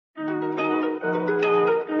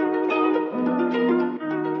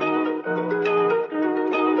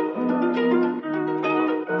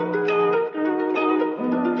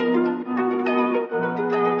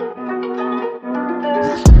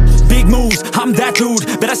I'm that dude,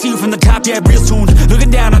 bet I see you from the top, yeah, real soon. Looking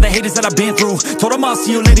down on the haters that I've been through. Told them I'll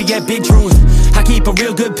see you later, yeah, big truth. I keep a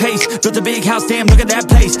real good pace, built a big house, damn, look at that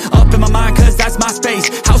place. Up in my mind, cause that's my space.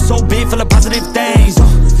 House so big, full of positive things.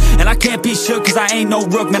 And I can't be shook, cause I ain't no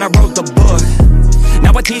rook, man, I wrote the book.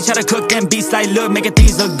 Now I teach how to cook them beats like, look, making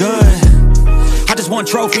things look good. I just want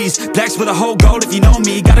trophies, Plaques with a whole goal if you know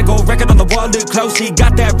me. Got a gold record on the wall, look closely.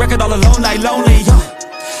 Got that record all alone like lonely.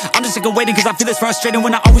 I'm just sick of waiting cause I feel it's frustrating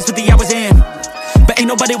when I always put the hours in. But ain't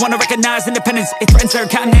nobody wanna recognize independence, it threatens their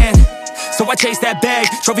continent. So I chase that bag,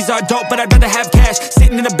 trophies are dope but I'd rather have cash.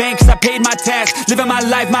 Sitting in the bank cause I paid my tax. Living my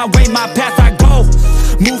life, my way, my path, I go.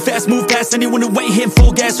 Move fast, move past anyone who ain't hitting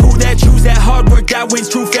full gas. Who that choose that hard work, that wins,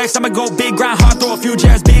 true facts. I'ma go big, grind hard, throw a few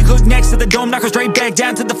jabs. Big hook next to the dome, knock her straight back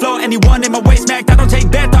down to the floor. Anyone in my way smacked, I don't take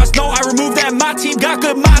bad thoughts, no, I remove that. My team got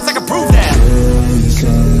good minds, I can prove that.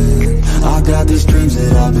 I got these dreams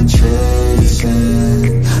that I've been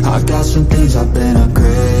chasing. I got some things I've been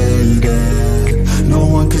upgrading. No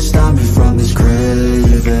one can stop me from this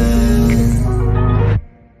craving.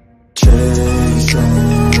 Chasing,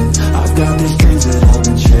 I've got these dreams that I've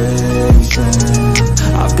been chasing.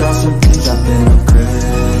 I've got some things I've been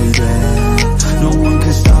upgrading. No one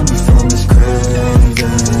can stop me from this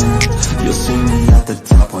craving. You'll see me at the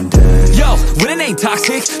top one day. Yo, winning ain't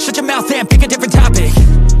toxic, shut your mouth and pick a different topic.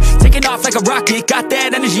 Taking off like a rocket, got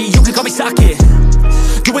that energy, you can call me socket.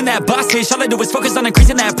 Doing that boss bitch, all I do is focus on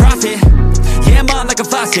increasing that profit. Yeah, I'm on like a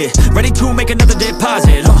faucet, ready to make another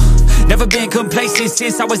deposit. Never been complacent,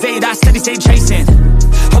 since I was 8, I steady stay chasing.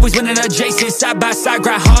 Always winning adjacent, side by side,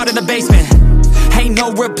 grind hard in the basement. Ain't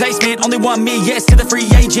no replacement, only one me, yes, to the free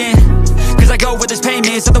agent. Cause I go with his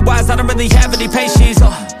payments, otherwise I don't really have any patience.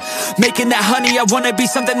 Making that honey, I wanna be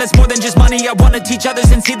something that's more than just money. I wanna teach others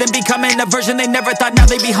and see them becoming a version they never thought. Now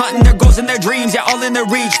they be hunting their goals and their dreams, yeah, all in their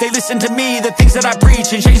reach. They listen to me, the things that I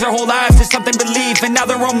preach, and change their whole lives to something belief. And now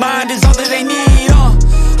their own mind is all that they need.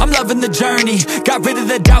 I'm loving the journey, got rid of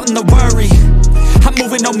the doubt and the worry. I'm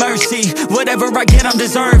moving no mercy, whatever I get I'm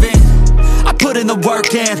deserving. I put in the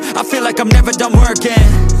work in, I feel like I'm never done working.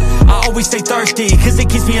 I always stay thirsty, cause it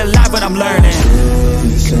keeps me alive when I'm learning.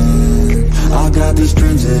 I got these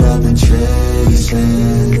dreams that I've been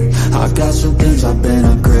chasing. I got some things I've been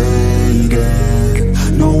upgrading.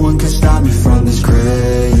 No one can stop me from this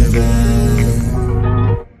craving.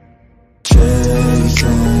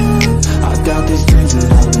 Chasing, I got these dreams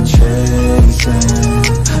that I've been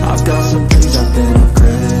chasing. I've got some things I've been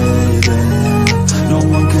upgrading. No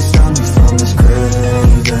one can stop me from this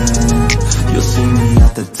craving. You'll see me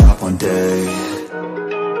at the top one day.